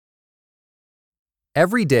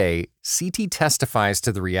Every day, CT testifies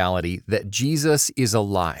to the reality that Jesus is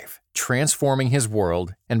alive, transforming his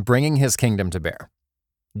world and bringing his kingdom to bear.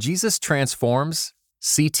 Jesus transforms,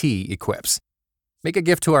 CT equips. Make a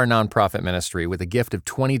gift to our nonprofit ministry with a gift of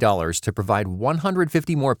 $20 to provide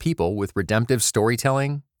 150 more people with redemptive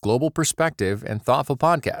storytelling, global perspective, and thoughtful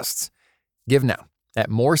podcasts. Give now at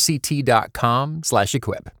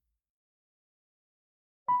morect.com/equip.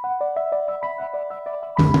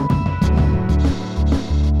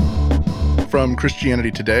 From Christianity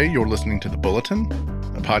Today, you're listening to The Bulletin,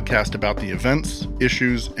 a podcast about the events,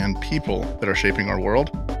 issues, and people that are shaping our world.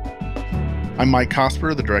 I'm Mike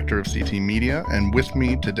Cosper, the director of CT Media, and with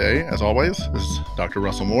me today, as always, is Dr.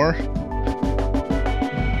 Russell Moore.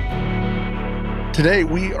 Today,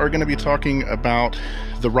 we are going to be talking about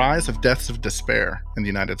the rise of deaths of despair in the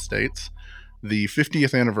United States, the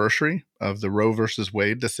 50th anniversary of the Roe versus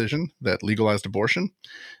Wade decision that legalized abortion,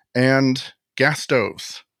 and gas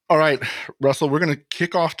stoves. All right, Russell, we're going to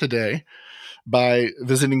kick off today by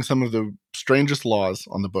visiting some of the strangest laws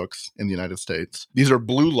on the books in the United States. These are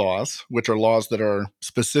blue laws, which are laws that are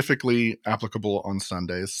specifically applicable on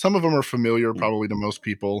Sundays. Some of them are familiar probably to most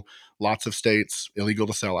people. Lots of states, illegal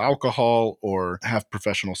to sell alcohol or have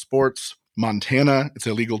professional sports. Montana, it's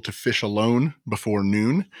illegal to fish alone before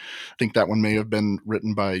noon. I think that one may have been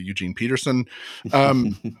written by Eugene Peterson.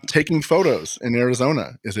 Taking photos in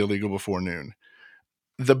Arizona is illegal before noon.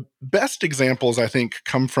 The best examples, I think,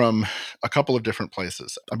 come from a couple of different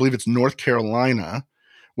places. I believe it's North Carolina,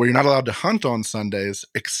 where you're not allowed to hunt on Sundays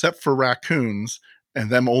except for raccoons,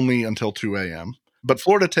 and them only until 2 a.m. But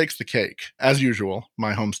Florida takes the cake, as usual,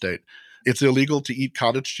 my home state. It's illegal to eat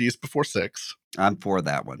cottage cheese before 6. I'm for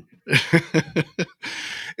that one. It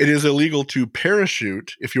is illegal to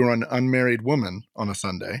parachute if you're an unmarried woman on a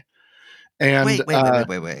Sunday. And Wait.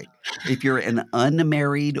 If you're an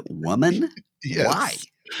unmarried woman? Yes. Why?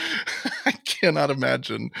 I cannot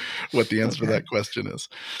imagine what the answer to that question is.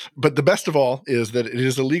 But the best of all is that it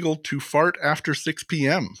is illegal to fart after 6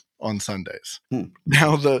 p.m. on Sundays.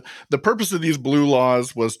 Now, the purpose of these blue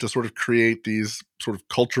laws was to sort of create these sort of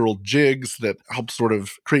cultural jigs that help sort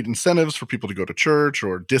of create incentives for people to go to church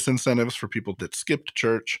or disincentives for people that skipped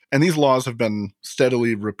church. And these laws have been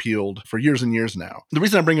steadily repealed for years and years now. The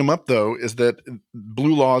reason I bring them up, though, is that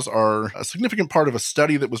blue laws are a significant part of a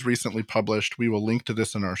study that was recently published. We will link to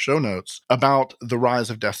this in our show notes about the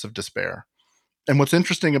rise of deaths of despair. And what's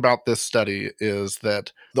interesting about this study is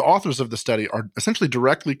that the authors of the study are essentially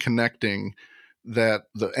directly connecting that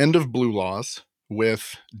the end of blue laws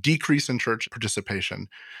with decrease in church participation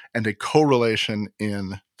and a correlation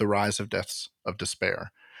in the rise of deaths of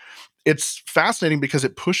despair. It's fascinating because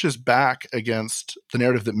it pushes back against the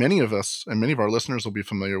narrative that many of us and many of our listeners will be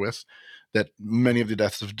familiar with, that many of the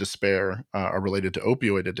deaths of despair are related to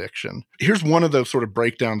opioid addiction. Here's one of the sort of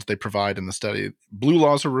breakdowns they provide in the study. Blue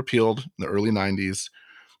laws are repealed in the early 90s.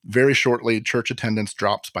 Very shortly, church attendance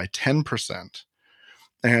drops by 10%.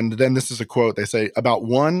 And then this is a quote. They say, about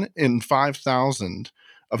 1 in 5,000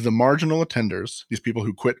 of the marginal attenders, these people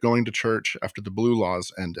who quit going to church after the blue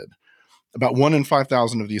laws ended, about 1 in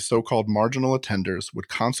 5,000 of these so-called marginal attenders would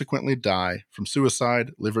consequently die from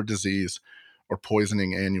suicide, liver disease, or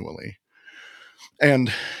poisoning annually.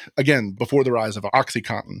 And again, before the rise of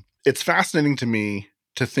OxyContin, it's fascinating to me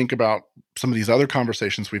to think about some of these other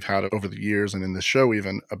conversations we've had over the years and in this show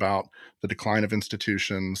even about the decline of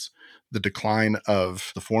institutions, the decline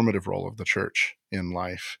of the formative role of the church in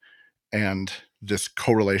life, and this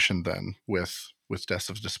correlation then with deaths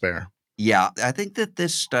of despair. Yeah, I think that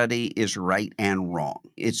this study is right and wrong.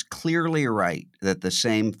 It's clearly right that the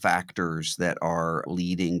same factors that are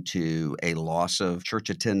leading to a loss of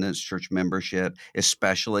church attendance, church membership,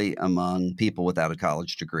 especially among people without a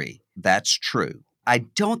college degree, that's true. I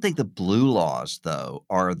don't think the blue laws, though,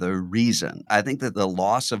 are the reason. I think that the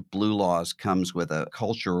loss of blue laws comes with a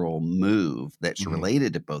cultural move that's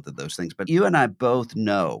related to both of those things. But you and I both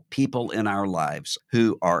know people in our lives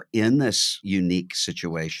who are in this unique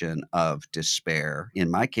situation of despair.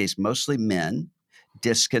 In my case, mostly men,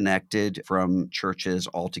 disconnected from churches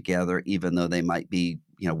altogether, even though they might be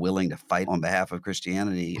willing to fight on behalf of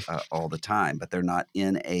Christianity all the time, but they're not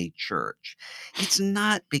in a church. It's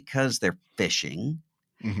not because they're fishing.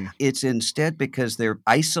 It's instead because their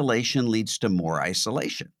isolation leads to more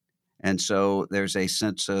isolation. And so there's a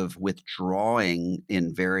sense of withdrawing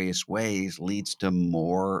in various ways leads to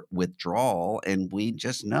more withdrawal. And we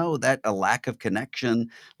just know that a lack of connection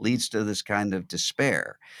leads to this kind of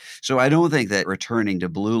despair. So I don't think that returning to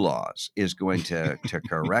blue laws is going to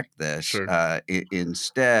correct this. Sure.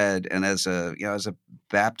 Instead, and as a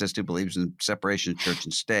Baptist who believes in separation of church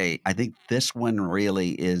and state, I think this one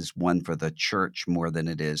really is one for the church more than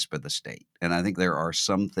it is for the state. And I think there are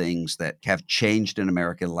some things that have changed in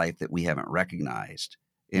American life that we haven't recognized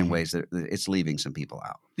in ways that it's leaving some people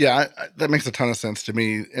out. Yeah, that makes a ton of sense to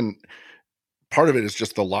me. And part of it is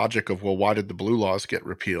just the logic of, well, why did the blue laws get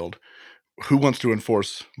repealed? Who wants to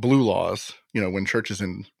enforce blue laws? When church is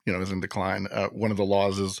in decline. One of the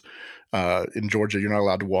laws is in Georgia, you're not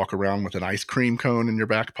allowed to walk around with an ice cream cone in your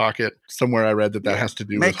back pocket. Somewhere I read that has to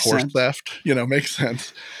do with horse theft. Makes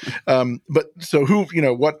sense. But so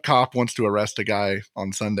what cop wants to arrest a guy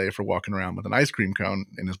on Sunday for walking around with an ice cream cone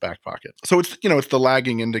in his back pocket? So it's the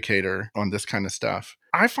lagging indicator on this kind of stuff.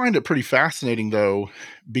 I find it pretty fascinating, though,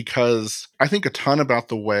 because I think a ton about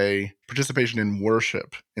the way participation in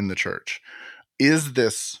worship in the church is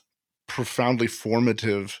this profoundly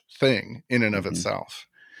formative thing in and of itself.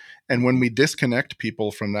 And when we disconnect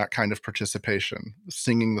people from that kind of participation,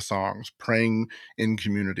 singing the songs, praying in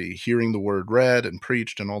community, hearing the word read and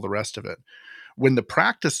preached and all the rest of it, when the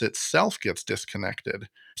practice itself gets disconnected,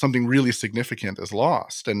 something really significant is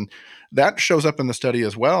lost. And that shows up in the study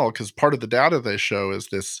as well, because part of the data they show is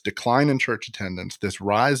this decline in church attendance, this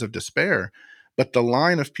rise of despair. But the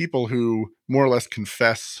line of people who more or less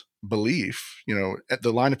confess belief,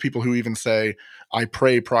 the line of people who even say, I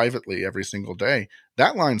pray privately every single day,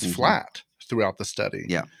 that line's flat throughout the study.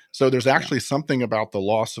 Yeah. So there's actually something about the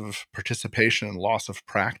loss of participation and loss of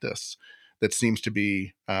practice that seems to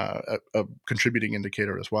be a contributing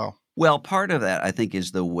indicator as well. Well, part of that, I think,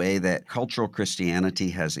 is the way that cultural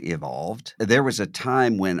Christianity has evolved. There was a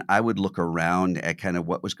time when I would look around at kind of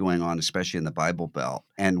what was going on, especially in the Bible Belt,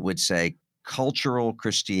 and would say, cultural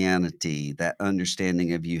Christianity, that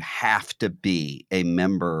understanding of you have to be a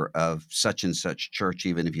member of such and such church,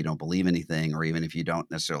 even if you don't believe anything, or even if you don't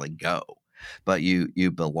necessarily go, but you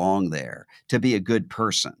belong there to be a good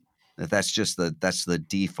person. That's the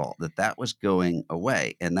default, that was going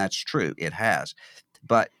away. And that's true. It has,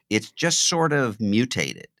 but it's just sort of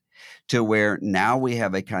mutated to where now we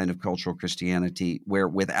have a kind of cultural Christianity where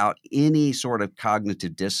without any sort of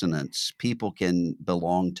cognitive dissonance, people can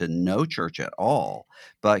belong to no church at all,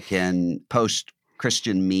 but can post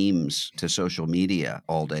Christian memes to social media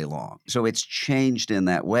all day long. So it's changed in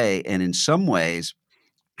that way. And in some ways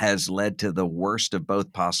has led to the worst of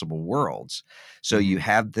both possible worlds. So you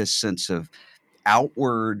have this sense of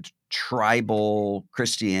outward tribal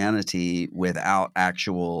Christianity without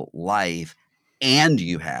actual life, and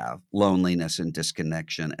you have loneliness and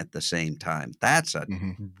disconnection at the same time. That's a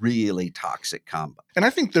really toxic combo. And I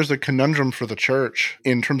think there's a conundrum for the church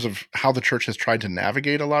in terms of how the church has tried to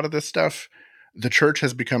navigate a lot of this stuff. The church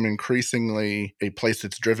has become increasingly a place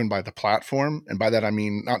that's driven by the platform. And by that, I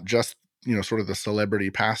mean, not just, sort of the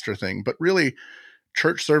celebrity pastor thing, but really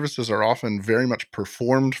church services are often very much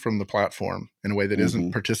performed from the platform in a way that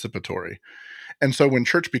isn't participatory. And so when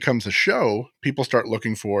church becomes a show, people start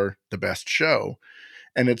looking for the best show.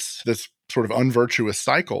 And it's this sort of unvirtuous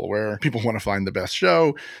cycle where people want to find the best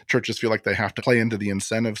show. Churches feel like they have to play into the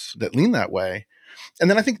incentives that lean that way.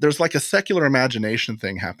 And then I think there's like a secular imagination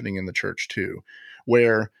thing happening in the church too,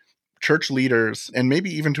 where church leaders, and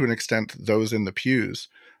maybe even to an extent those in the pews,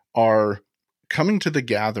 are coming to the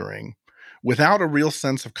gathering without a real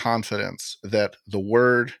sense of confidence that the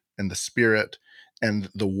word and the spirit and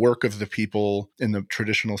the work of the people in the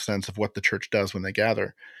traditional sense of what the church does when they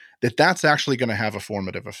gather, that's actually going to have a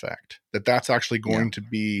formative effect, that's actually going to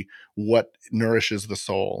be what nourishes the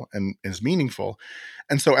soul and is meaningful.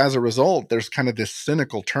 And so as a result, there's kind of this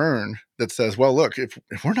cynical turn that says, well, look, if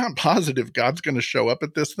we're not positive God's going to show up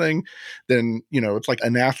at this thing, then, it's like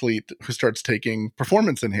an athlete who starts taking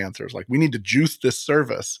performance enhancers. Like, we need to juice this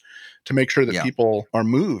service to make sure that people are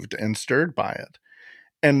moved and stirred by it.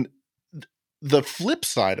 And the flip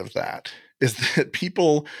side of that is that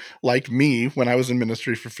people like me, when I was in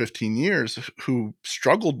ministry for 15 years, who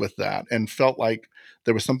struggled with that and felt like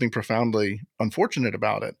there was something profoundly unfortunate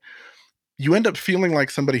about it, you end up feeling like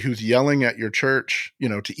somebody who's yelling at your church,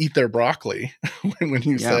 to eat their broccoli when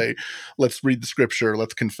you say, let's read the scripture,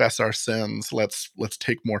 let's confess our sins, let's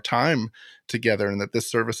take more time together, and that this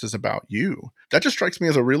service is about you. That just strikes me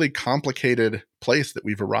as a really complicated place that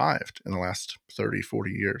we've arrived in the last 30,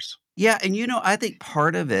 40 years. Yeah, and I think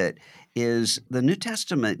part of it is the New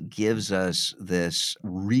Testament gives us this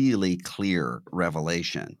really clear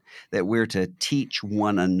revelation that we're to teach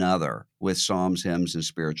one another with psalms, hymns, and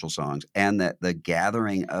spiritual songs, and that the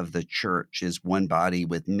gathering of the church is one body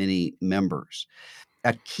with many members.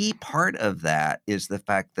 A key part of that is the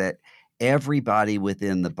fact that everybody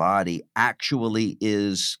within the body actually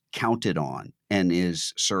is counted on and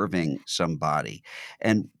is serving somebody.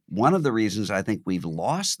 And one of the reasons I think we've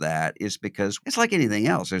lost that is because it's like anything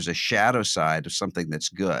else. There's a shadow side of something that's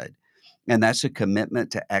good. And that's a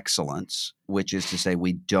commitment to excellence, which is to say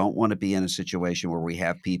we don't want to be in a situation where we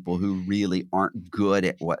have people who really aren't good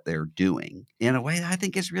at what they're doing in a way that I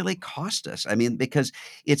think has really cost us. I mean, because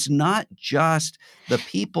it's not just the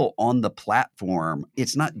people on the platform.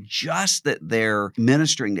 It's not just that they're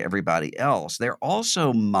ministering to everybody else. They're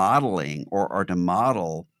also modeling or are to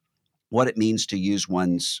model what it means to use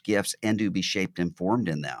one's gifts and to be shaped and formed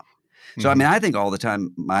in them. So, I mean, I think all the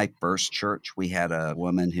time, my first church, we had a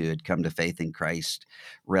woman who had come to faith in Christ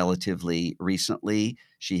relatively recently.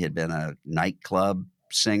 She had been a nightclub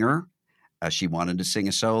singer. She wanted to sing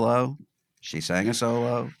a solo. She sang a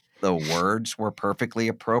solo. The words were perfectly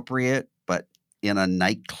appropriate, but in a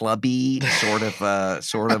nightclubby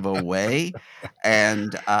sort of a way.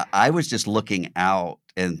 And I was just looking out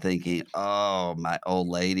and thinking, oh, my old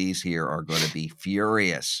ladies here are going to be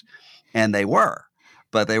furious. And they were.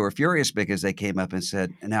 But they were furious because they came up and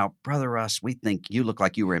said, now, Brother Russ, we think you look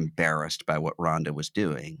like you were embarrassed by what Rhonda was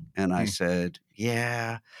doing. And I said,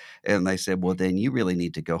 yeah. And they said, well, then you really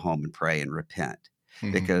need to go home and pray and repent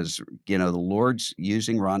because, the Lord's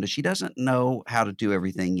using Rhonda. She doesn't know how to do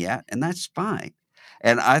everything yet, and that's fine.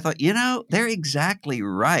 And I thought, they're exactly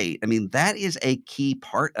right. I mean, that is a key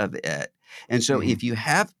part of it. And so if you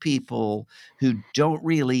have people who don't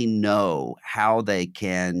really know how they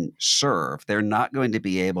can serve, they're not going to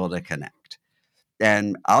be able to connect.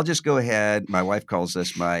 And I'll just go ahead. My wife calls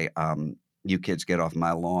this my you kids get off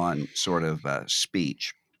my lawn sort of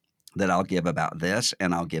speech that I'll give about this,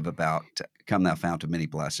 and I'll give about Come Thou Fount of Many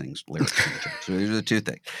Blessings lyrics. So these are the two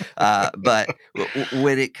things. But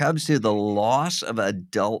when it comes to the loss of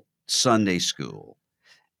adult Sunday school,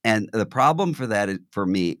 and the problem for that, for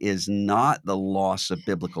me, is not the loss of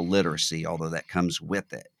biblical literacy, although that comes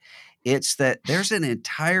with it. It's that there's an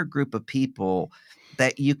entire group of people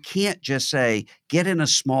that you can't just say, get in a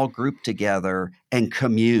small group together and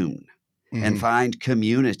commune and find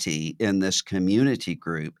community in this community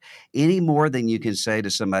group any more than you can say to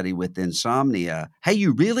somebody with insomnia, hey,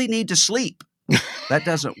 you really need to sleep. That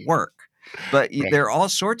doesn't work. But there are all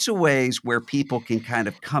sorts of ways where people can kind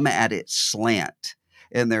of come at it slant.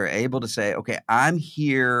 And they're able to say, okay, I'm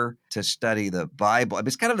here to study the Bible.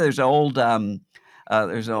 It's kind of, there's an old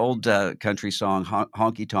country song,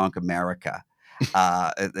 Honky Tonk America,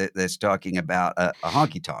 that's talking about a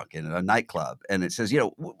honky tonk in a nightclub. And it says,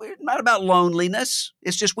 we're not about loneliness.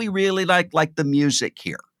 It's just we really like the music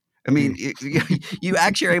here. I mean, you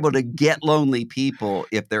actually are able to get lonely people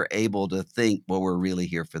if they're able to think, well, we're really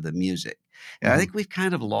here for the music. And I think we've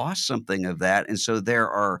kind of lost something of that. And so there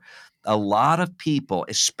are a lot of people,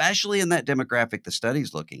 especially in that demographic the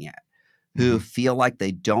study's looking at, who feel like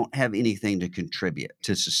they don't have anything to contribute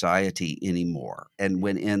to society anymore. And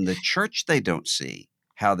when in the church they don't see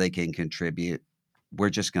how they can contribute, we're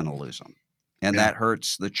just going to lose them. And that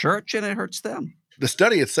hurts the church and it hurts them. The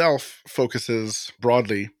study itself focuses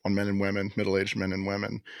broadly on men and women, middle-aged men and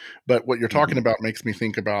women. But what you're talking about makes me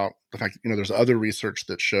think about the fact that, there's other research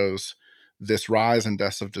that shows this rise in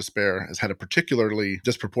deaths of despair has had a particularly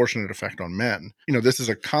disproportionate effect on men. This is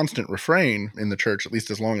a constant refrain in the church, at least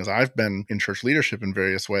as long as I've been in church leadership in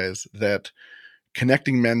various ways, that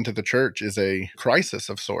connecting men to the church is a crisis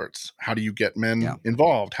of sorts. How do you get men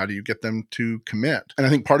involved? How do you get them to commit? And I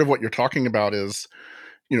think part of what you're talking about is,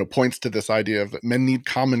 points to this idea of that men need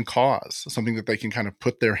common cause, something that they can kind of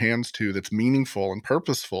put their hands to that's meaningful and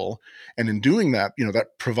purposeful. And in doing that,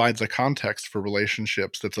 that provides a context for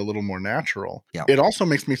relationships that's a little more natural. Yeah. It also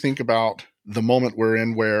makes me think about the moment we're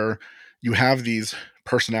in where you have these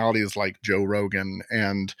personalities like Joe Rogan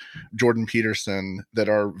and Jordan Peterson that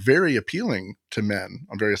are very appealing to men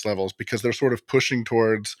on various levels because they're sort of pushing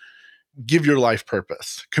towards give your life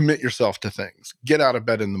purpose, commit yourself to things, get out of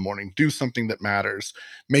bed in the morning, do something that matters,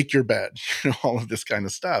 make your bed, all of this kind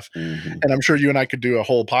of stuff. And I'm sure you and I could do a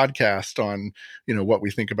whole podcast on, what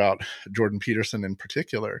we think about Jordan Peterson in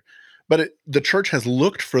particular. But the church has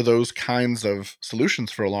looked for those kinds of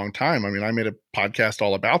solutions for a long time. I mean, I made a podcast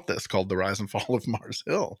all about this called The Rise and Fall of Mars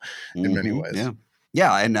Hill in many ways. Yeah.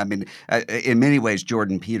 Yeah. And I mean, in many ways,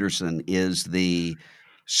 Jordan Peterson is the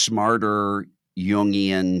smarter,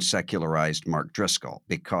 Jungian secularized Mark Driscoll,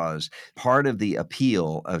 because part of the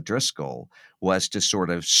appeal of Driscoll was to sort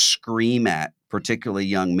of scream at particularly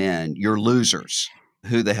young men, "You're losers.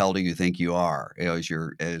 Who the hell do you think you are?"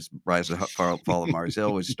 As Rise and Fall of Mars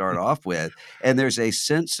Hill would start off with. And there's a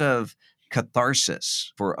sense of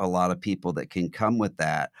catharsis for a lot of people that can come with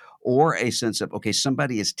that, or a sense of, okay,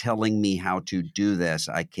 somebody is telling me how to do this,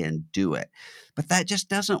 I can do it. But that just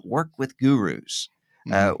doesn't work with gurus.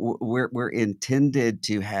 We're intended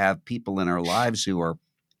to have people in our lives who are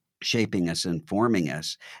shaping us, informing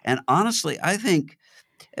us. And honestly, I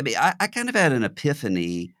kind of had an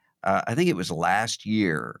epiphany. I think it was last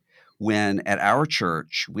year when at our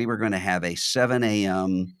church we were going to have a 7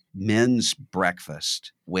 a.m. men's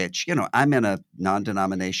breakfast, which, I'm in a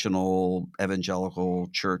non-denominational evangelical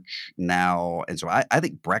church now. And so I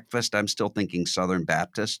think breakfast, I'm still thinking Southern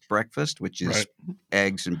Baptist breakfast, which is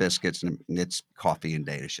eggs and biscuits, and it's coffee and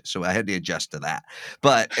Danish. So I had to adjust to that.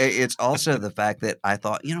 But it's also the fact that I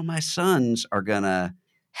thought, my sons are going to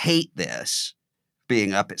hate this,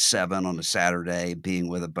 being up at 7 on a Saturday, being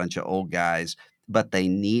with a bunch of old guys, but they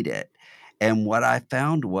need it. And what I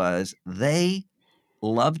found was they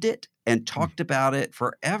loved it and talked about it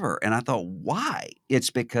forever. And I thought, why? It's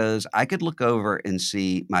because I could look over and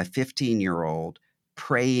see my 15-year-old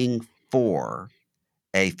praying for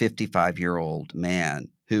a 55-year-old man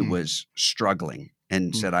who was struggling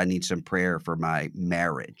and said, "I need some prayer for my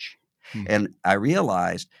marriage." And I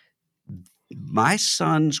realized my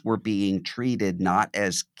sons were being treated not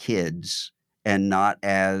as kids and not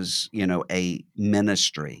as, a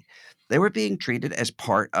ministry. They were being treated as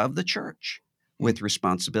part of the church with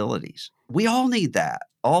responsibilities. We all need that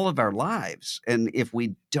all of our lives. And if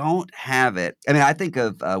we don't have it, I think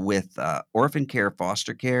of with orphan care,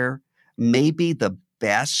 foster care, maybe the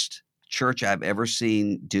best church I've ever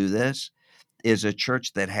seen do this is a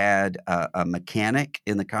church that had a mechanic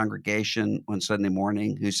in the congregation one Sunday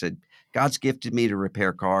morning who said, "God's gifted me to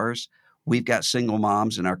repair cars. We've got single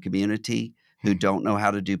moms in our community who don't know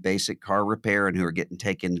how to do basic car repair and who are getting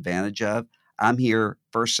taken advantage of. I'm here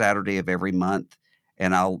first Saturday of every month,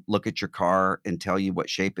 and I'll look at your car and tell you what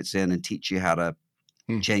shape it's in and teach you how to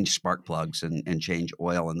change spark plugs and change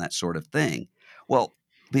oil and that sort of thing." Well,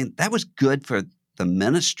 that was good for the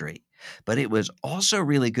ministry, but it was also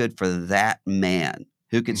really good for that man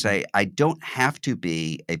who could say, "I don't have to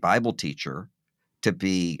be a Bible teacher to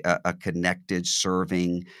be a connected,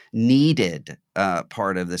 serving, needed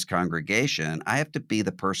part of this congregation. I have to be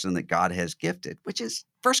the person that God has gifted," which is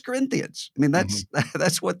 1 Corinthians.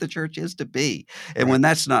 That's what the church is to be. And when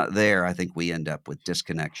that's not there, I think we end up with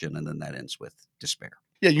disconnection, and then that ends with despair.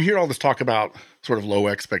 Yeah, you hear all this talk about sort of low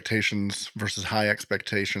expectations versus high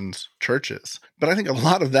expectations churches. But I think a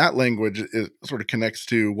lot of that language sort of connects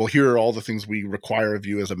to, well, here are all the things we require of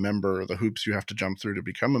you as a member, the hoops you have to jump through to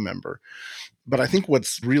become a member. But I think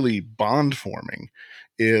what's really bond forming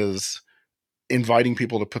is inviting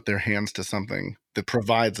people to put their hands to something that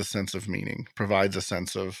provides a sense of meaning, provides a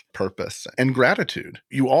sense of purpose and gratitude.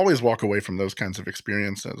 You always walk away from those kinds of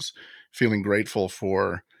experiences feeling grateful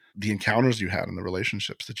for the encounters you had and the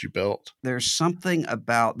relationships that you built. There's something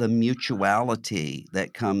about the mutuality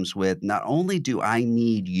that comes with, not only do I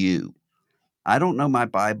need you, I don't know my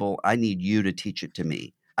Bible, I need you to teach it to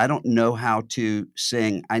me. I don't know how to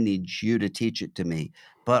sing, I need you to teach it to me.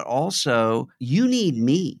 But also, you need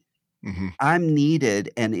me. I'm needed.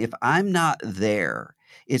 And if I'm not there,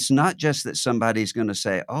 it's not just that somebody's going to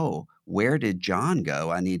say, "Oh, where did John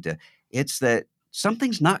go? It's that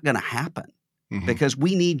something's not going to happen because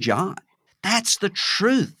we need John." That's the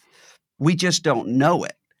truth. We just don't know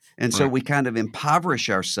it. And so we kind of impoverish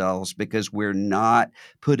ourselves because we're not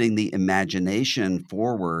putting the imagination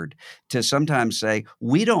forward to sometimes say,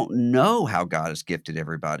 we don't know how God has gifted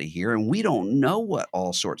everybody here, and we don't know what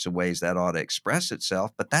all sorts of ways that ought to express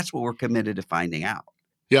itself, but that's what we're committed to finding out.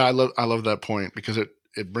 Yeah, I love that point because it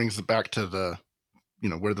brings it back to the,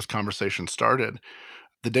 where this conversation started.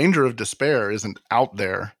 The danger of despair isn't out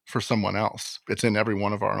there for someone else. It's in every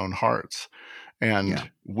one of our own hearts.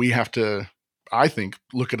 And we have to, I think,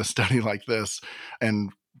 look at a study like this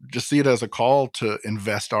and just see it as a call to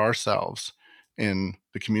invest ourselves in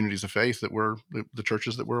the communities of faith that we're the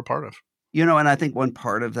churches that we're a part of. And I think one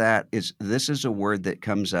part of that is this is a word that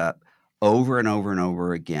comes up over and over and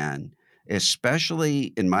over again,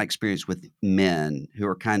 especially in my experience with men who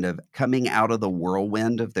are kind of coming out of the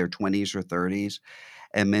whirlwind of their 20s or 30s.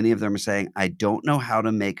 And many of them are saying, "I don't know how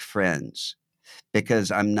to make friends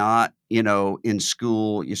because I'm not, in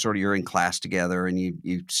school, you're in class together and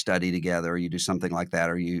you study together, or you do something like that,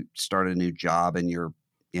 or you start a new job and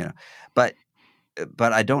but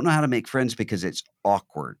I don't know how to make friends because it's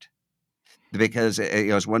awkward." because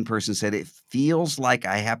as one person said, it feels like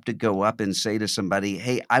I have to go up and say to somebody,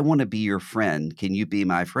 hey, I want to be your friend. Can you be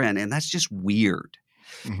my friend? And that's just weird.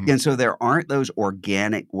 Mhm. And so there aren't those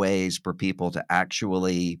organic ways for people to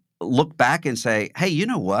actually look back and say, hey, you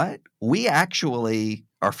know what? We actually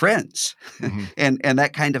are friends. Mhm. And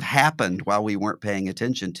that kind of happened while we weren't paying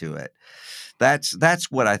attention to it.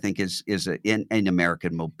 That's what I think is in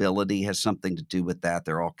American mobility has something to do with that.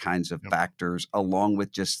 There are all kinds of Yep. factors along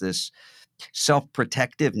with just this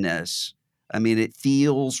self-protectiveness. I mean, it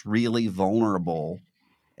feels really vulnerable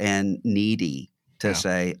and needy to Yeah.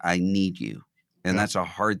 say, I need you. And Yeah. that's a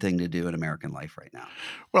hard thing to do in American life right now.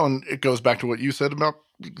 Well, and it goes back to what you said about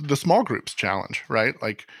the small groups challenge, right?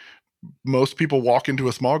 Like most people walk into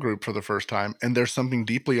a small group for the first time and there's something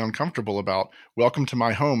deeply uncomfortable about, welcome to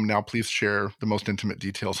my home. Now please share the most intimate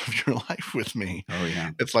details of your life with me. Oh, yeah.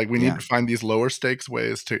 It's like we need Yeah. to find these lower stakes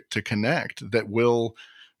ways to connect that will,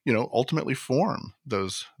 ultimately form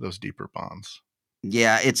those deeper bonds.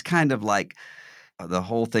 Yeah. It's kind of like the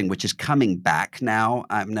whole thing, which is coming back now.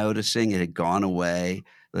 I'm noticing it had gone away.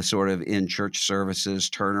 The sort of in church services,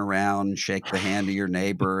 turn around, shake the hand of your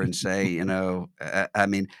neighbor and say, I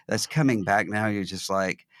mean, that's coming back now. You're just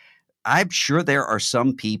like, I'm sure there are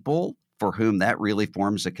some people for whom that really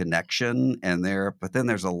forms a connection but then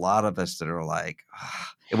there's a lot of us that are like,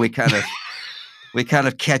 and we kind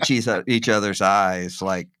of catch each other's eyes,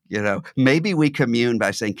 like, maybe we commune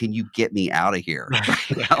by saying, can you get me out of here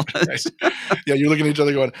right now? Right. Yeah, you're looking at each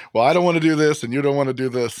other going, well, I don't want to do this and you don't want to do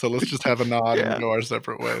this, so let's just have a nod Yeah. and go our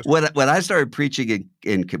separate ways. When I started preaching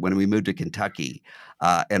when we moved to Kentucky,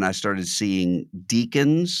 and I started seeing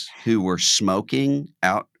deacons who were smoking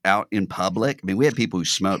out in public. I mean, we had people who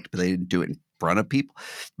smoked, but they didn't do it in front of people.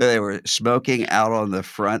 But they were smoking out on the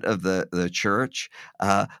front of the church.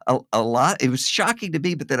 A lot. It was shocking to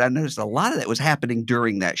me, but then I noticed a lot of that was happening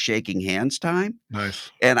during that shaking hands time.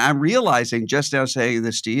 Nice. And I'm realizing just now saying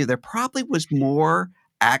this to you, there probably was more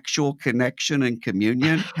actual connection and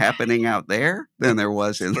communion happening out there than there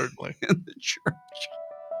was in Certainly. the church.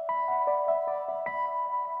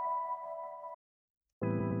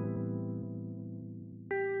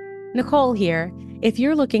 Nicole here. If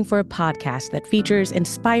you're looking for a podcast that features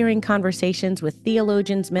inspiring conversations with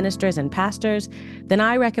theologians, ministers, and pastors, then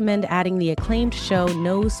I recommend adding the acclaimed show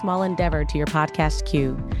No Small Endeavor to your podcast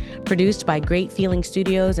queue. Produced by Great Feeling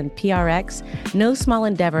Studios and PRX, No Small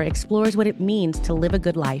Endeavor explores what it means to live a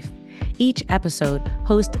good life. Each episode,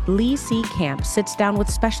 host Lee C. Camp sits down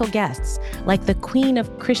with special guests like the queen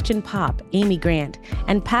of Christian pop, Amy Grant,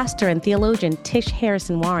 and pastor and theologian Tish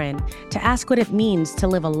Harrison Warren to ask what it means to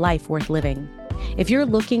live a life worth living. If you're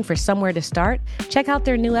looking for somewhere to start, check out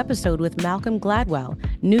their new episode with Malcolm Gladwell,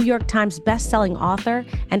 New York Times bestselling author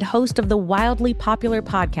and host of the wildly popular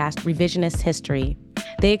podcast Revisionist History.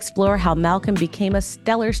 They explore how Malcolm became a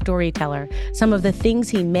stellar storyteller, some of the things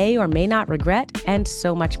he may or may not regret, and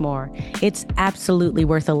so much more. It's absolutely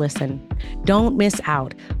worth a listen. Don't miss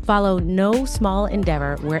out. Follow No Small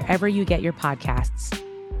Endeavor wherever you get your podcasts.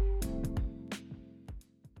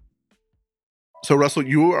 So, Russell,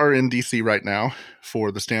 you are in D.C. right now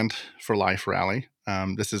for the Stand for Life rally.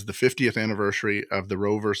 This is the 50th anniversary of the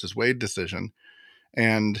Roe versus Wade decision,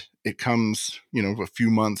 and it comes, a few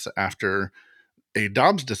months after a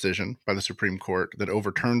Dobbs decision by the Supreme Court that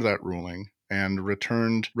overturned that ruling and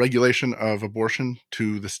returned regulation of abortion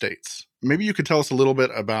to the states. Maybe you could tell us a little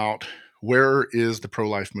bit about where is the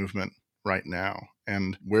pro-life movement right now,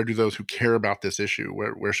 and where do those who care about this issue,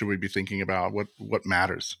 where should we be thinking about what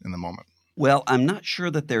matters in the moment? Well, I'm not sure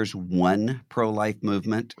that there's one pro-life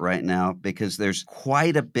movement right now because there's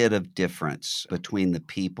quite a bit of difference between the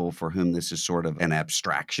people for whom this is sort of an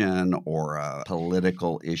abstraction or a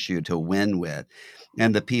political issue to win with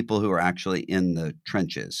and the people who are actually in the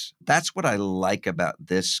trenches. That's what I like about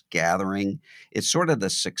this gathering. It's sort of the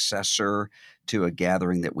successor to a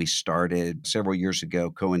gathering that we started several years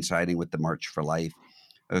ago, coinciding with the March for Life.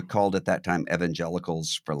 Called at that time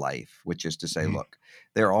Evangelicals for Life, which is to say, look,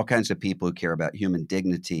 there are all kinds of people who care about human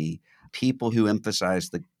dignity. People who emphasize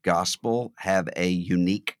the gospel have a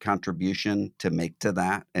unique contribution to make to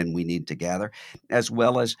that, and we need to gather, as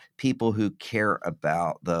well as people who care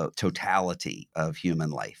about the totality of human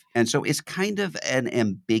life. And so it's kind of an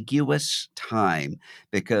ambiguous time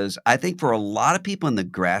because I think for a lot of people in the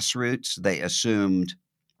grassroots, they assumed,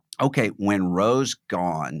 okay, when Roe's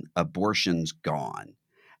gone, abortion's gone.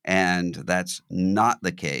 And that's not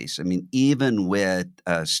the case. I mean, even with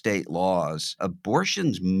state laws,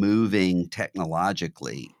 abortion's moving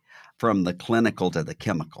technologically from the clinical to the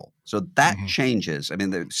chemical. So that changes. I mean,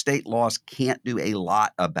 the state laws can't do a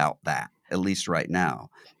lot about that. at least right now.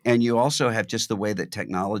 And you also have just the way that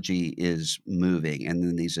technology is moving, and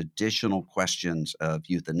then these additional questions of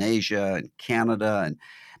euthanasia and Canada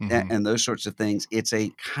Mhm. and those sorts of things. It's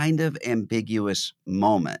a kind of ambiguous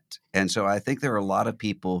moment. And so I think there are a lot of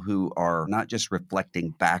people who are not just reflecting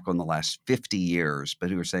back on the last 50 years, but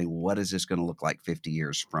who are saying, what is this going to look like 50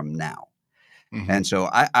 years from now? Mhm. And so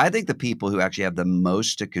I think the people who actually have the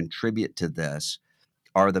most to contribute to this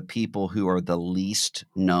are the people who are the least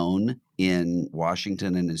known in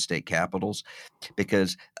Washington and in state capitals.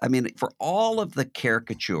 Because, I mean, for all of the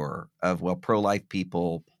caricature of, well, pro-life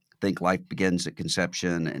people think life begins at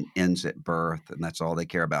conception and ends at birth, and that's all they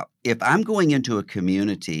care about. If I'm going into a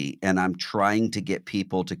community and I'm trying to get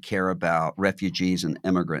people to care about refugees and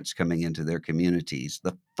immigrants coming into their communities,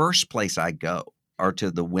 the first place I go are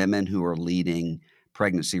to the women who are leading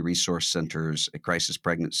pregnancy resource centers, crisis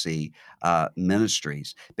pregnancy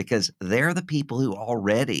ministries, because they're the people who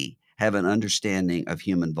already have an understanding of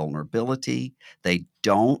human vulnerability. They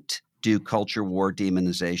don't do culture war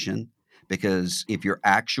demonization, because if you're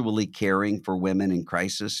actually caring for women in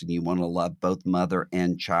crisis and you want to love both mother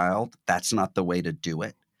and child, that's not the way to do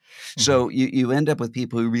it. Mhm. So you end up with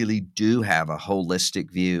people who really do have a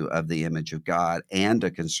holistic view of the image of God and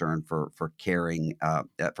a concern for caring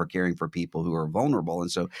for people who are vulnerable.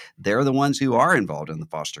 And so they're the ones who are involved in the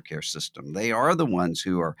foster care system. They are the ones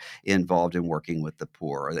who are involved in working with the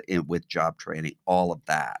poor, with job training, all of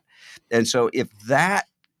that. And so if that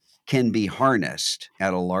can be harnessed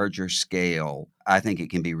at a larger scale, I think it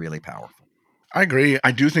can be really powerful. I agree.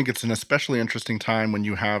 I do think it's an especially interesting time when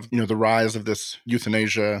you have, the rise of this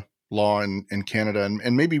euthanasia law in Canada.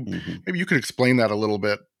 And maybe Mhm. maybe you could explain that a little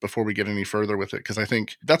bit before we get any further with it, because I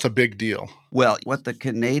think that's a big deal. Well, what the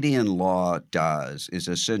Canadian law does is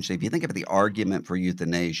essentially, if you think of the argument for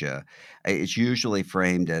euthanasia, it's usually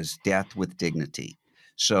framed as death with dignity.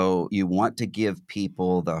 So you want to give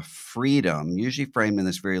people the freedom, usually framed in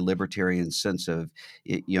this very libertarian sense of,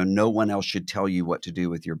 no one else should tell you what to do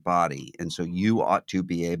with your body. And so you ought to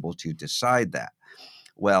be able to decide that.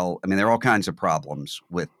 Well, I mean, there are all kinds of problems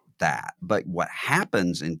with that. But what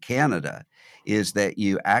happens in Canada is that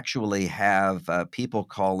you actually have people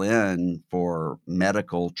call in for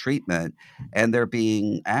medical treatment and they're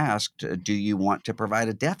being asked, do you want to provide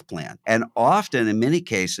a death plan? And often, in many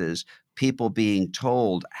cases, people being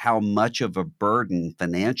told how much of a burden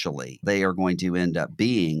financially they are going to end up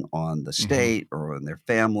being on the Mhm. state or on their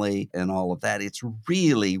family and all of that. It's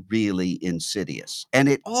really, really insidious. And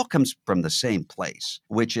it all comes from the same place,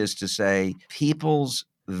 which is to say, people's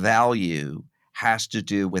value has to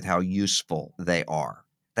do with how useful they are.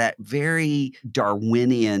 That very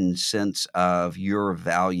Darwinian sense of your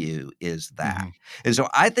value is that. Mhm. And so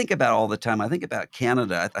I think about all the time, I think about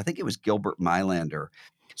Canada. I think it was Gilbert Mylander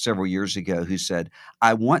several years ago who said,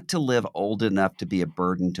 I want to live old enough to be a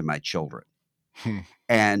burden to my children. Hmm.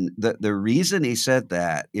 And the reason he said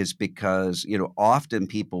that is because, often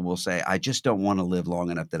people will say, I just don't want to live long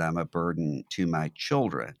enough that I'm a burden to my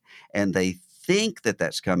children. And they think that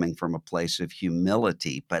that's coming from a place of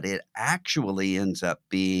humility, but it actually ends up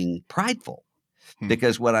being prideful. Hmm.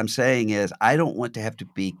 Because what I'm saying is, I don't want to have to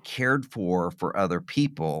be cared for other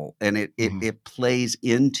people. And Mhm. it plays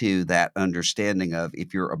into that understanding of,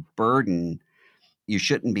 if you're a burden, you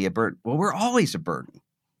shouldn't be a burden. Well, we're always a burden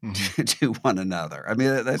Mhm. to one another. I mean,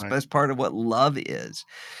 Right. that's part of what love is.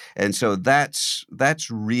 And so that's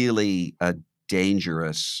really a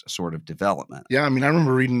dangerous sort of development. Yeah, I mean, I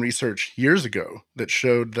remember reading research years ago that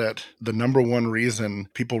showed that the number one reason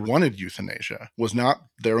people wanted euthanasia was not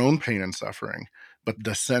their own pain and suffering, but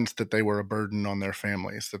the sense that they were a burden on their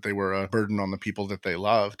families, that they were a burden on the people that they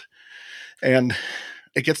loved. And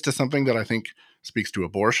it gets to something that I think speaks to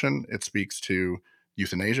abortion. It speaks to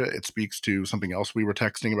euthanasia. It speaks to something else we were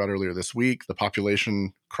texting about earlier this week, the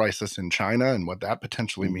population crisis in China and what that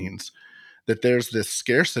potentially Mhm. means. That there's this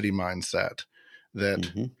scarcity mindset that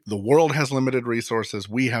Mhm. the world has limited resources,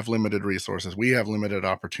 we have limited resources, we have limited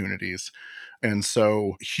opportunities. And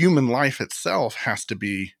so human life itself has to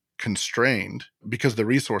be constrained because the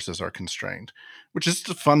resources are constrained, which is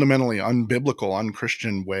a fundamentally unbiblical,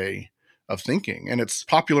 unchristian way of thinking. And it's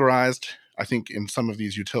popularized, I think, in some of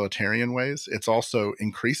these utilitarian ways. It's also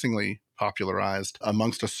increasingly popularized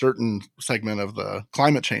amongst a certain segment of the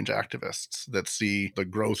climate change activists that see the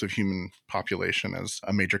growth of human population as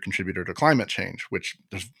a major contributor to climate change, which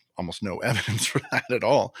there's almost no evidence for that at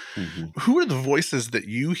all. Mhm. Who are the voices that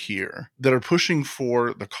you hear that are pushing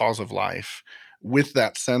for the cause of life with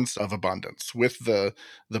that sense of abundance, with the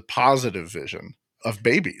positive vision of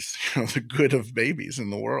babies, the good of babies in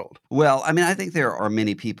the world. Well, I mean, I think there are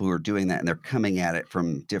many people who are doing that, and they're coming at it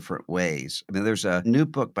from different ways. I mean, there's a new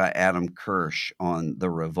book by Adam Kirsch on the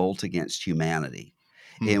revolt against humanity,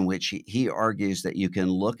 in which he argues that you can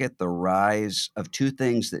look at the rise of two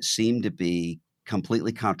things that seem to be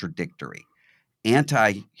completely contradictory.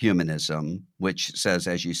 Anti-humanism, which says,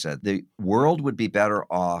 as you said, the world would be better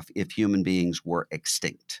off if human beings were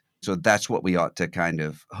extinct. So that's what we ought to kind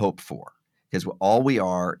of hope for, because all we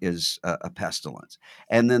are is a pestilence.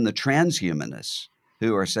 And then the transhumanists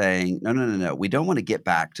who are saying, no, we don't want to get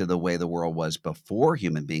back to the way the world was before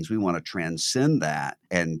human beings. We want to transcend that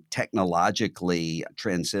and technologically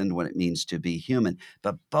transcend what it means to be human.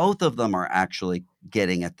 But both of them are actually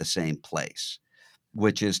getting at the same place,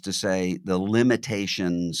 which is to say the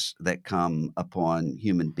limitations that come upon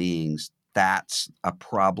human beings, that's a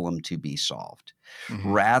problem to be solved,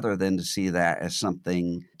 rather than to see that as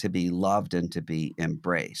something to be loved and to be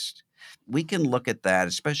embraced. We can look at that,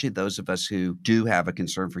 especially those of us who do have a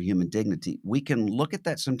concern for human dignity. We can look at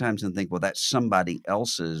that sometimes and think, well, that's somebody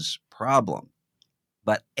else's problem.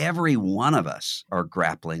 But every one of us are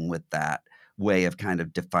grappling with that way of kind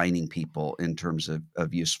of defining people in terms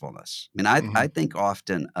of usefulness. I mean, I think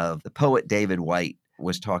often of the poet David Whyte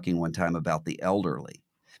was talking one time about the elderly.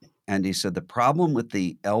 And he said, the problem with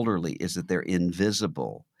the elderly is that they're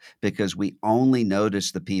invisible because we only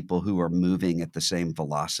notice the people who are moving at the same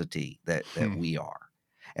velocity that we are.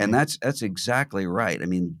 And that's exactly right. I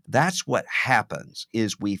mean, that's what happens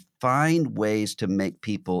is we find ways to make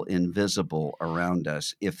people invisible around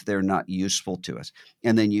us if they're not useful to us.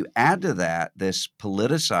 And then you add to that this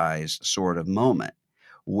politicized sort of moment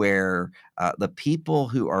where the people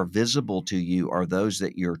who are visible to you are those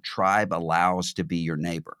that your tribe allows to be your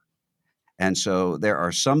neighbor. And so there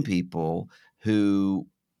are some people who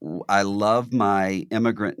I love my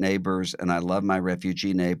immigrant neighbors and I love my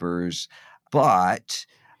refugee neighbors, but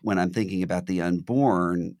when I'm thinking about the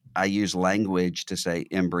unborn, I use language to say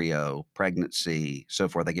embryo, pregnancy, so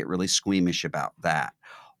forth. I get really squeamish about that.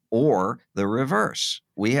 Or the reverse.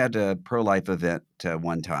 We had a pro-life event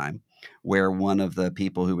one time where one of the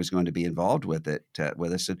people who was going to be involved with it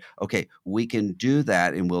with us said, okay, we can do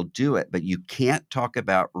that and we'll do it, but you can't talk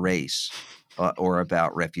about race or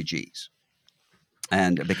about refugees.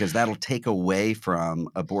 And because that'll take away from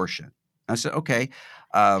abortion. I said, okay,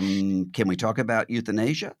 can we talk about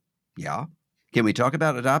euthanasia? Yeah. Can we talk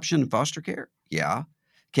about adoption and foster care? Yeah.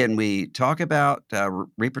 Can we talk about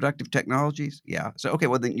reproductive technologies? Yeah. So, okay,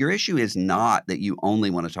 well, then your issue is not that you only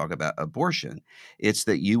want to talk about abortion. It's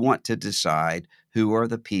that you want to decide who are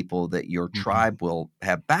the people that your tribe will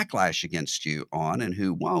have backlash against you on and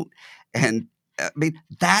who won't. And I mean,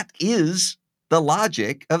 that is the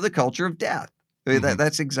logic of the culture of death. I mean,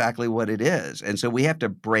 that's exactly what it is. And so we have to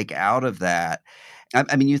break out of that.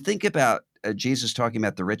 I mean, you think about Jesus talking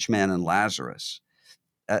about the rich man and Lazarus.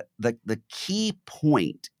 The key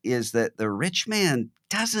point is that the rich man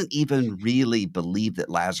doesn't even really believe that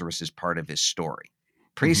Lazarus is part of his story.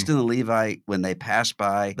 Priest and the Levite, when they pass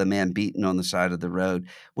by the man beaten on the side of the road,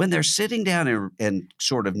 when they're sitting down and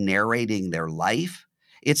sort of narrating their life,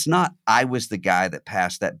 it's not, I was the guy that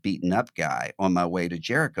passed that beaten up guy on my way to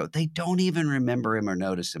Jericho. They don't even remember him or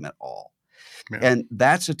notice him at all. Yeah. And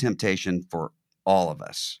that's a temptation for all of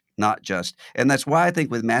us, not just, and that's why I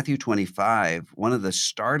think with Matthew 25, one of the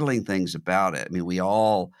startling things about it, I mean, we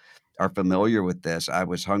all are familiar with this. I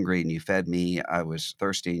was hungry and you fed me. I was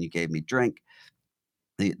thirsty and you gave me drink.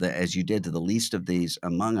 As you did to the least of these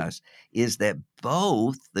among us, is that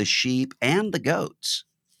both the sheep and the goats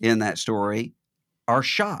in that story are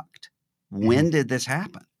shocked. When did this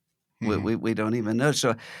happen? We don't even know.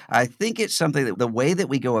 So I think it's something that the way that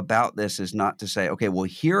we go about this is not to say, okay, well,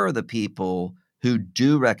 here are the people who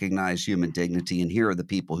do recognize human dignity and here are the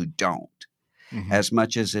people who don't, as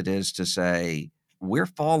much as it is to say, we're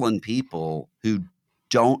fallen people who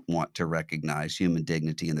don't want to recognize human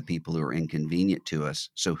dignity in the people who are inconvenient to us.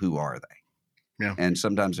 So who are they? Yeah. And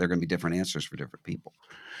sometimes there are going to be different answers for different people.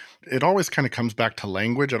 It always kind of comes back to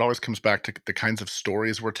language. It always comes back to the kinds of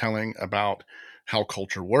stories we're telling about how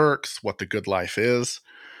culture works, what the good life is.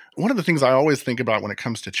 One of the things I always think about when it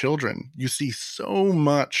comes to children, you see so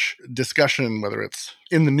much discussion, whether it's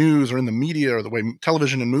in the news or in the media or the way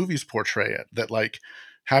television and movies portray it, that like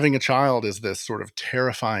having a child is this sort of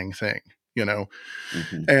terrifying thing, you know?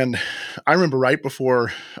 And I remember right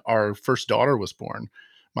before our first daughter was born,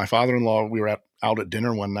 my father-in-law, we were out at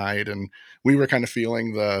dinner one night and we were kind of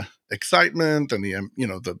feeling the excitement and the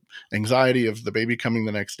anxiety of the baby coming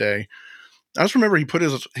the next day. I just remember he put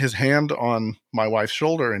his hand on my wife's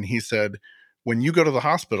shoulder and he said, when you go to the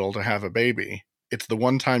hospital to have a baby, it's the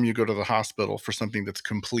one time you go to the hospital for something that's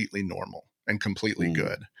completely normal and completely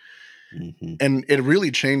good. Mm-hmm. And it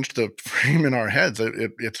really changed the frame in our heads.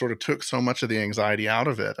 It sort of took so much of the anxiety out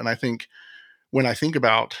of it. And I think when I think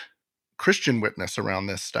about Christian witness around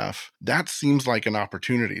this stuff, that seems like an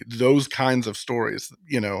opportunity. Those kinds of stories.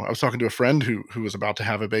 I was talking to a friend who was about to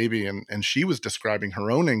have a baby, and she was describing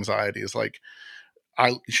her own anxieties.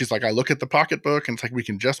 She's like, I look at the pocketbook and it's like, we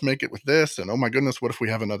can just make it with this. And oh my goodness, what if we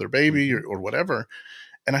have another baby or whatever?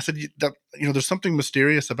 And I said, there's something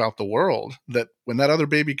mysterious about the world that when that other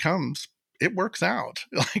baby comes, it works out.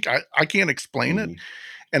 Like I can't explain it.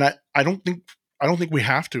 And I don't think we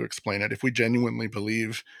have to explain it if we genuinely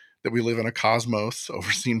believe that we live in a cosmos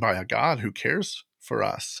overseen by a God who cares for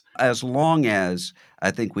us. As long as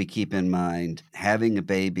I think we keep in mind having a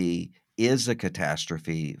baby is a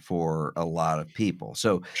catastrophe for a lot of people.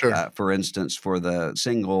 So, sure. For instance, for the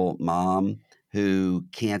single mom who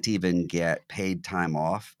can't even get paid time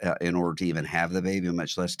off in order to even have the baby,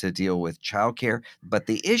 much less to deal with childcare. But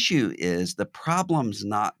the issue is the problem's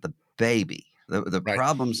not the baby. The right.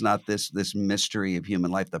 problem's not this mystery of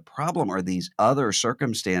human life. The problem are these other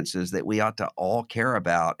circumstances that we ought to all care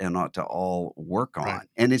about and ought to all work on. Right.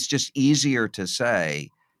 And it's just easier to say,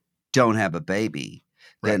 don't have a baby,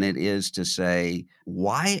 than it is to say,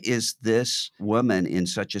 why is this woman in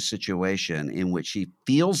such a situation in which she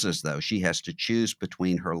feels as though she has to choose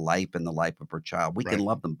between her life and the life of her child? We can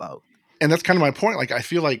love them both. And that's kind of my point. Like, I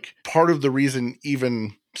feel like part of the reason,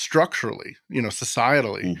 even structurally,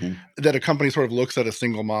 societally, that a company sort of looks at a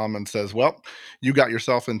single mom and says, well, you got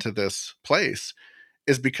yourself into this place,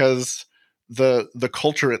 is because the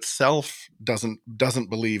culture itself doesn't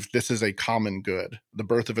believe this is a common good. The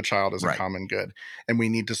birth of a child is a common good, and we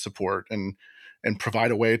need to support and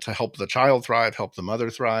provide a way to help the child thrive, help the mother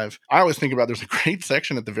thrive. I always think about, there's a great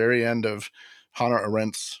section at the very end of Hannah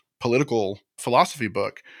Arendt's political philosophy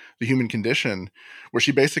book, The Human Condition, where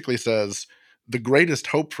she basically says the greatest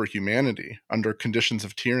hope for humanity under conditions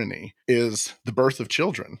of tyranny is the birth of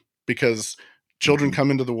children, because children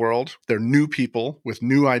come into the world, they're new people with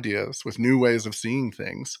new ideas, with new ways of seeing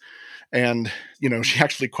things. And, she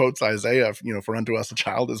actually quotes Isaiah, for unto us a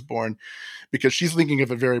child is born, because she's thinking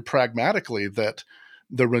of it very pragmatically, that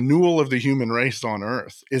the renewal of the human race on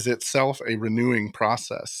earth is itself a renewing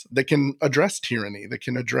process that can address tyranny, that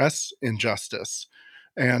can address injustice.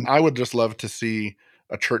 And I would just love to see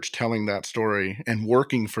a church telling that story and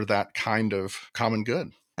working for that kind of common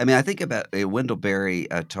good. I mean, I think about Wendell Berry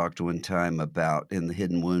talked one time about, in The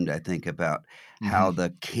Hidden Wound, I think about how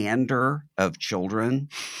the candor of children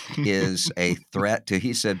is a threat to,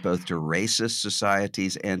 he said, both to racist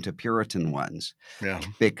societies and to Puritan ones. Yeah.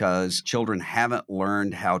 Because children haven't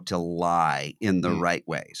learned how to lie in the right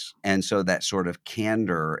ways. And so that sort of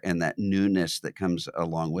candor and that newness that comes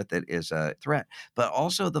along with it is a threat, but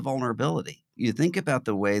also the vulnerability. You think about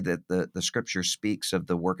the way that the scripture speaks of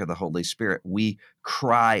the work of the Holy Spirit. We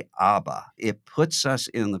cry, Abba. It puts us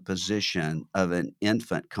in the position of an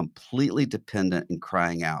infant completely dependent and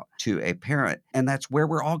crying out to a parent. And that's where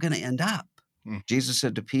we're all going to end up. Jesus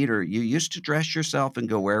said to Peter, you used to dress yourself and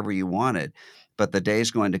go wherever you wanted, but the day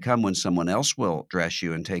is going to come when someone else will dress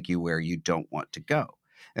you and take you where you don't want to go.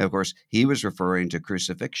 And of course, he was referring to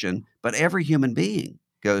crucifixion, but every human being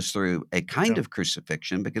goes through a kind of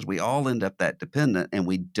crucifixion, because we all end up that dependent, and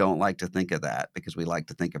we don't like to think of that, because we like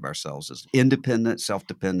to think of ourselves as independent,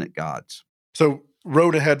 self-dependent gods. So,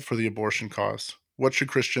 road ahead for the abortion cause. What should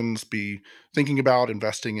Christians be thinking about,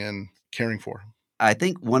 investing in, caring for? I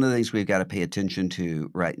think one of the things we've got to pay attention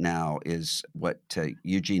to right now is what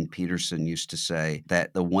Eugene Peterson used to say,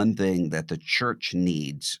 that the one thing that the church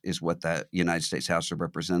needs is what the United States House of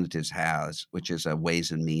Representatives has, which is a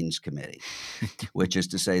Ways and Means Committee, which is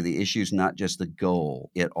to say the issue is not just the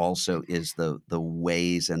goal, it also is the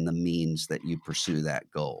ways and the means that you pursue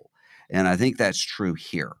that goal. And I think that's true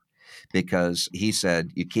here, because he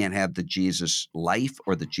said you can't have the Jesus life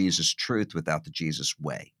or the Jesus truth without the Jesus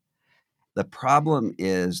way. The problem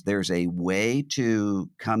is there's a way to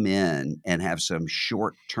come in and have some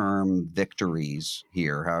short-term victories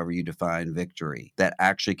here, however you define victory, that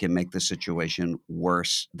actually can make the situation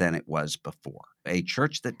worse than it was before. A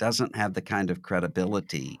church that doesn't have the kind of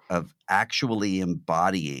credibility of actually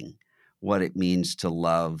embodying what it means to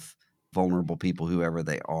love vulnerable people, whoever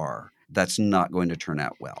they are, that's not going to turn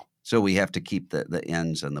out well. So we have to keep the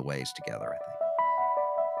ends and the ways together, I think.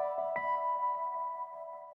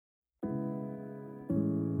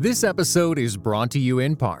 This episode is brought to you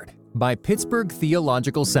in part by Pittsburgh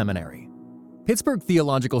Theological Seminary. Pittsburgh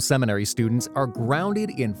Theological Seminary students are grounded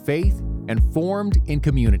in faith and formed in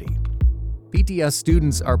community. PTS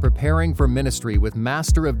students are preparing for ministry with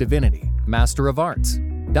Master of Divinity, Master of Arts,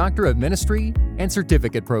 Doctor of Ministry, and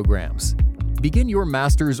certificate programs. Begin your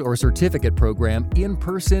master's or certificate program in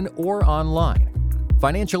person or online.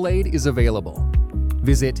 Financial aid is available.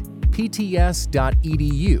 Visit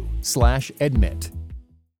pts.edu/admit.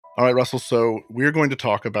 All right, Russell. So we're going to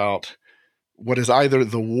talk about what is either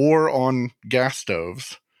the war on gas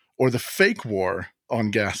stoves or the fake war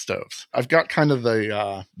on gas stoves. I've got kind of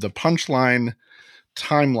the punchline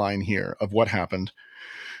timeline here of what happened.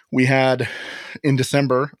 We had, in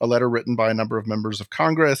December, a letter written by a number of members of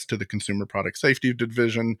Congress to the Consumer Product Safety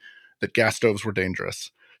Division that gas stoves were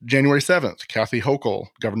dangerous. January 7th, Kathy Hochul,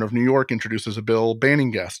 governor of New York, introduces a bill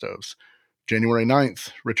banning gas stoves. January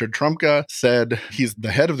 9th, Richard Trumka said, he's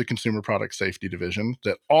the head of the Consumer Product Safety Division,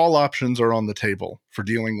 that all options are on the table for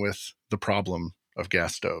dealing with the problem of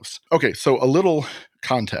gas stoves. Okay, so a little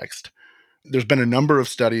context. There's been a number of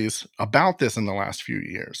studies about this in the last few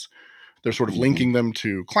years. They're sort of linking them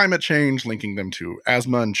to climate change, linking them to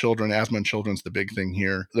asthma in children. Asthma in children's the big thing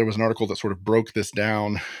here. There was an article that sort of broke this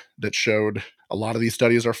down that showed a lot of these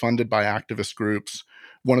studies are funded by activist groups.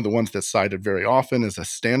 One of the ones that's cited very often is a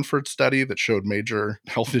Stanford study that showed major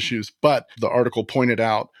health issues. But the article pointed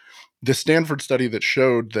out the Stanford study that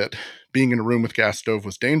showed that being in a room with gas stove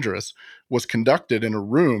was dangerous was conducted in a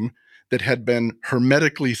room that had been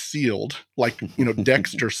hermetically sealed, like,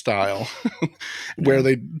 Dexter style, where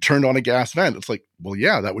they turned on a gas vent. It's like, well,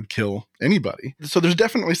 yeah, that would kill anybody. So there's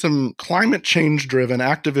definitely some climate change-driven,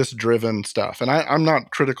 activist-driven stuff. And I'm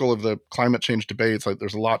not critical of the climate change debates. Like,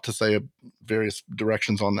 there's a lot to say of various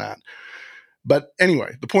directions on that. But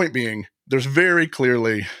anyway, the point being, there's very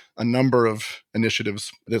clearly a number of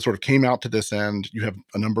initiatives that sort of came out to this end. You have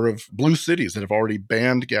a number of blue cities that have already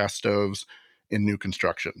banned gas stoves in new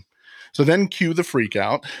construction. So then cue the freak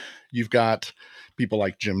out. You've got people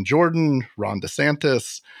like Jim Jordan, Ron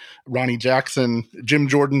DeSantis, Ronnie Jackson. Jim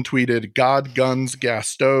Jordan tweeted, "God, guns, gas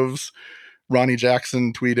stoves." Ronnie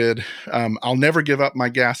Jackson tweeted, "I'll never give up my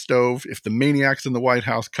gas stove. If the maniacs in the White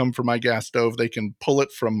House come for my gas stove, they can pull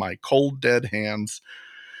it from my cold, dead hands."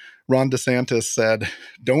 Ron DeSantis said,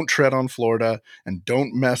 "Don't tread on Florida and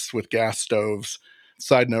don't mess with gas stoves."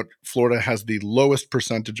 Side note, Florida has the lowest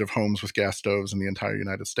percentage of homes with gas stoves in the entire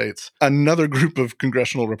United States. Another group of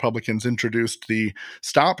congressional Republicans introduced the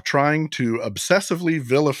Stop Trying to Obsessively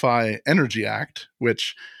Vilify Energy Act,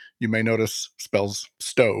 which you may notice spells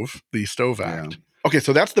stove, the Stove Act. Yeah. Okay,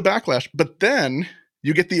 so that's the backlash. But then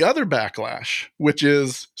you get the other backlash, which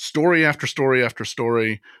is story after story after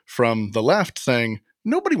story from the left saying,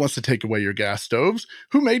 nobody wants to take away your gas stoves.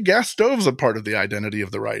 Who made gas stoves a part of the identity of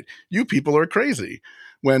the right? You people are crazy.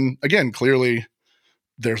 When, again, clearly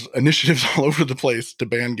there's initiatives all over the place to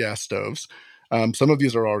ban gas stoves. Some of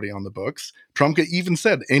these are already on the books. Trumka even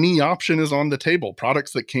said any option is on the table.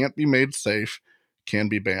 Products that can't be made safe can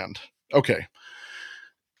be banned. Okay.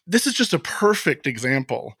 This is just a perfect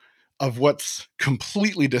example of what's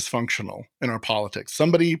completely dysfunctional in our politics.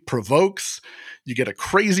 Somebody provokes, you get a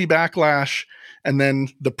crazy backlash, and then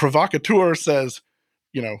the provocateur says,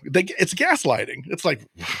 it's gaslighting. It's like,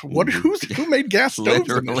 who made gas stoves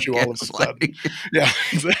an issue all of a sudden? Yeah,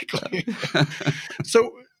 exactly.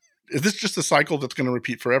 So is this just a cycle that's going to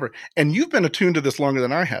repeat forever? And you've been attuned to this longer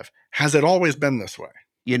than I have. Has it always been this way?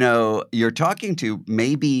 You're talking to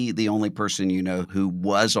maybe the only person who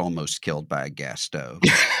was almost killed by a gas stove.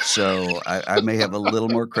 So I may have a little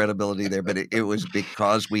more credibility there, but it was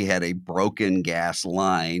because we had a broken gas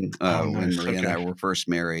line when Maria and I were first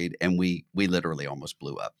married, and we literally almost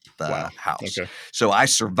blew up the house. Okay. So I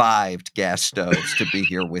survived gas stoves to be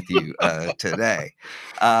here with you today.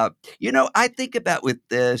 I think about with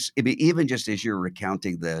this, even just as you're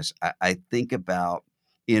recounting this, I think about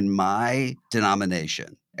in my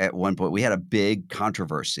denomination, at one point, we had a big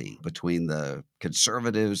controversy between the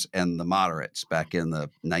conservatives and the moderates back in the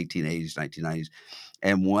 1980s, 1990s.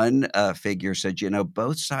 And one figure said,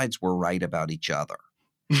 both sides were right about each other.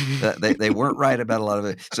 They weren't right about a lot of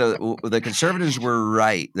it. So the conservatives were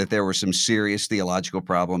right that there were some serious theological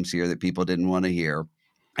problems here that people didn't want to hear.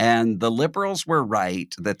 And the liberals were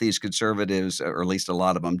right that these conservatives, or at least a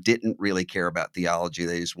lot of them, didn't really care about theology.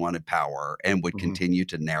 They just wanted power and would continue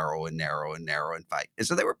to narrow and narrow and narrow and fight. And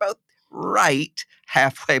so they were both right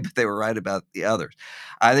halfway, but they were right about the others.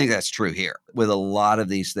 I think that's true here. With a lot of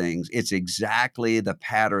these things, it's exactly the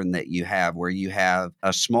pattern that you have where you have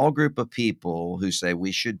a small group of people who say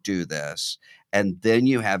we should do this. And then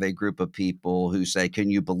you have a group of people who say, can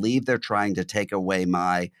you believe they're trying to take away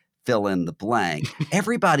my fill in the blank?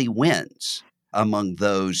 Everybody wins among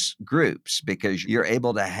those groups because you're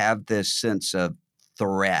able to have this sense of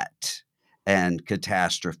threat and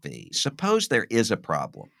catastrophe. Suppose there is a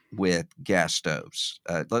problem with gas stoves.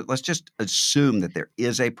 Let's just assume that there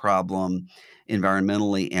is a problem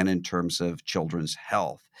environmentally and in terms of children's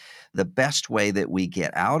health. The best way that we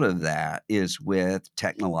get out of that is with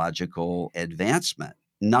technological advancement.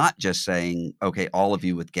 Not just saying, okay, all of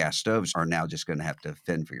you with gas stoves are now just going to have to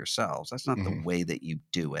fend for yourselves. That's not the way that you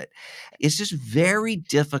do it. It's just very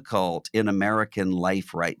difficult in American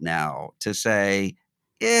life right now to say,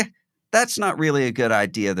 that's not really a good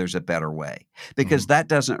idea. There's a better way, because that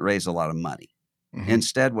doesn't raise a lot of money.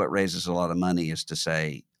 Instead, what raises a lot of money is to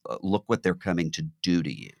say, look what they're coming to do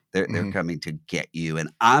to you. They're coming to get you,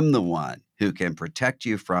 and I'm the one who can protect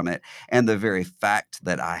you from it. And the very fact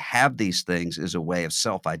that I have these things is a way of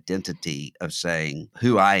self-identity, of saying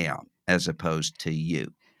who I am as opposed to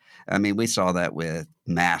you. I mean, we saw that with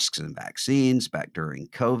masks and vaccines back during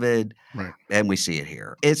COVID, and we see it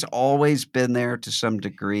here. It's always been there to some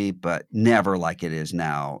degree, but never like it is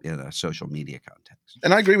now in a social media context.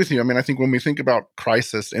 And I agree with you. I mean, I think when we think about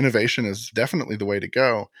crisis, innovation is definitely the way to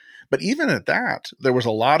go. But even at that, there was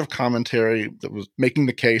a lot of commentary that was making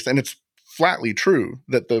the case, and it's flatly true,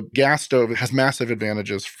 that the gas stove has massive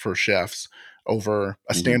advantages for chefs over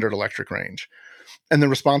a standard electric range. And the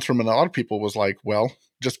response from a lot of people was like, well,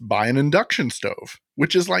 just buy an induction stove,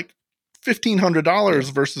 which is like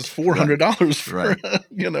 $1,500 versus $400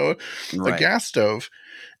 for a gas stove.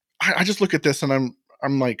 I just look at this and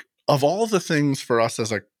I'm like, of all the things for us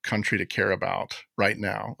as a country to care about right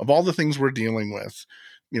now, of all the things we're dealing with,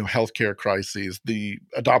 healthcare crises, the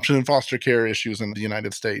adoption and foster care issues in the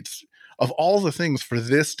United States, of all the things for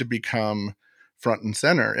this to become front and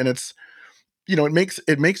center. And it's,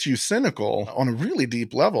 it makes you cynical on a really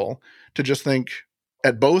deep level to just think,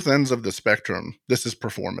 at both ends of the spectrum, this is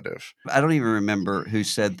performative. I don't even remember who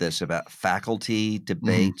said this about faculty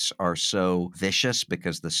debates are so vicious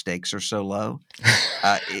because the stakes are so low.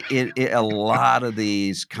 A lot of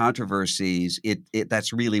these controversies,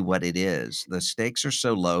 that's really what it is. The stakes are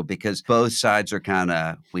so low because both sides are kind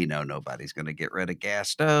of, we know nobody's going to get rid of gas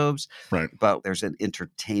stoves, but there's an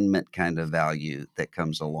entertainment kind of value that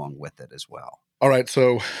comes along with it as well. All right,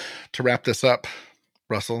 so to wrap this up,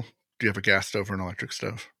 Russell, do you have a gas stove or an electric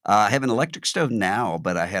stove? I have an electric stove now,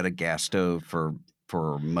 but I had a gas stove for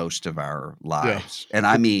most of our lives. And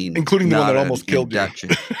I mean, including the one that almost killed you.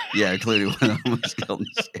 Yeah, including one that almost killed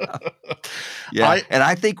us. Yeah. And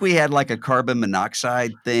I think we had like a carbon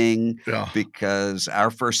monoxide thing because our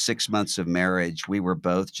first 6 months of marriage, we were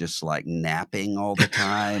both just like napping all the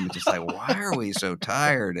time. Just like, why are we so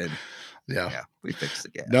tired? And yeah, we fixed the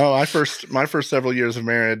gas. No, my first several years of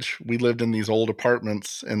marriage, we lived in these old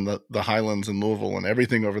apartments in the Highlands in Louisville, and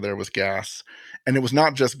everything over there was gas. And it was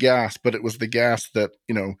not just gas, but it was the gas that,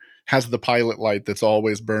 has the pilot light that's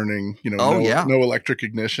always burning, no electric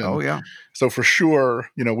ignition. Oh, yeah. So for sure,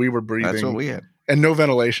 we were breathing. That's what we had. And no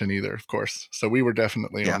ventilation either, of course. So we were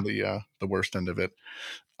definitely on the worst end of it.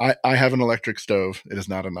 I have an electric stove. It is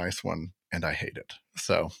not a nice one, and I hate it.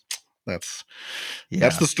 So that's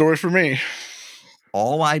the story for me.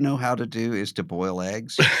 All I know how to do is to boil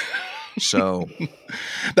eggs. So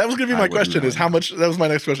that was going to be my question. Is how much? That was my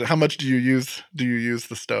next question. How much do you use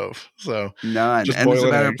the stove? So none. And as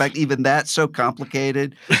a matter of fact, even that's so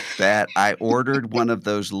complicated that I ordered one of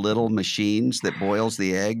those little machines that boils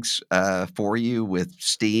the eggs for you with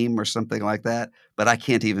steam or something like that. But I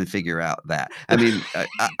can't even figure out that. I mean,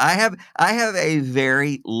 I have a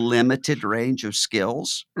very limited range of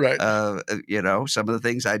skills. Right. Some of the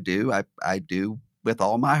things I do, I do with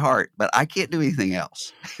all my heart, but I can't do anything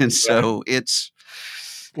else. And so it's...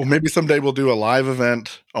 Well, maybe someday we'll do a live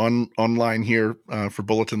event online here for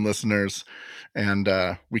Bulletin listeners, and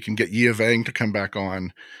we can get Yia Vang to come back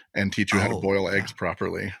on and teach you how to boil eggs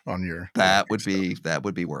properly on your... That would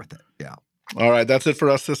be worth it. Yeah. All right. That's it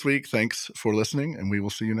for us this week. Thanks for listening, and we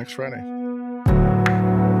will see you next Friday.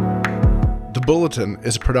 The Bulletin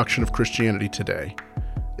is a production of Christianity Today.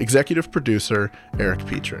 Executive producer, Eric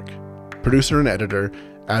Petrick. Producer and editor,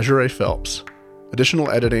 Azure A. Phelps.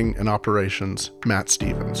 Additional editing and operations, Matt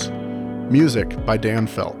Stevens. Music by Dan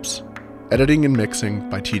Phelps. Editing and mixing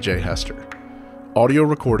by TJ Hester. Audio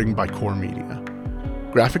recording by Core Media.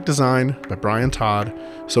 Graphic design by Brian Todd.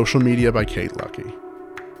 Social media by Kate Lucky.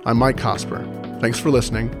 I'm Mike Cosper. Thanks for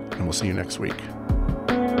listening, and we'll see you next week.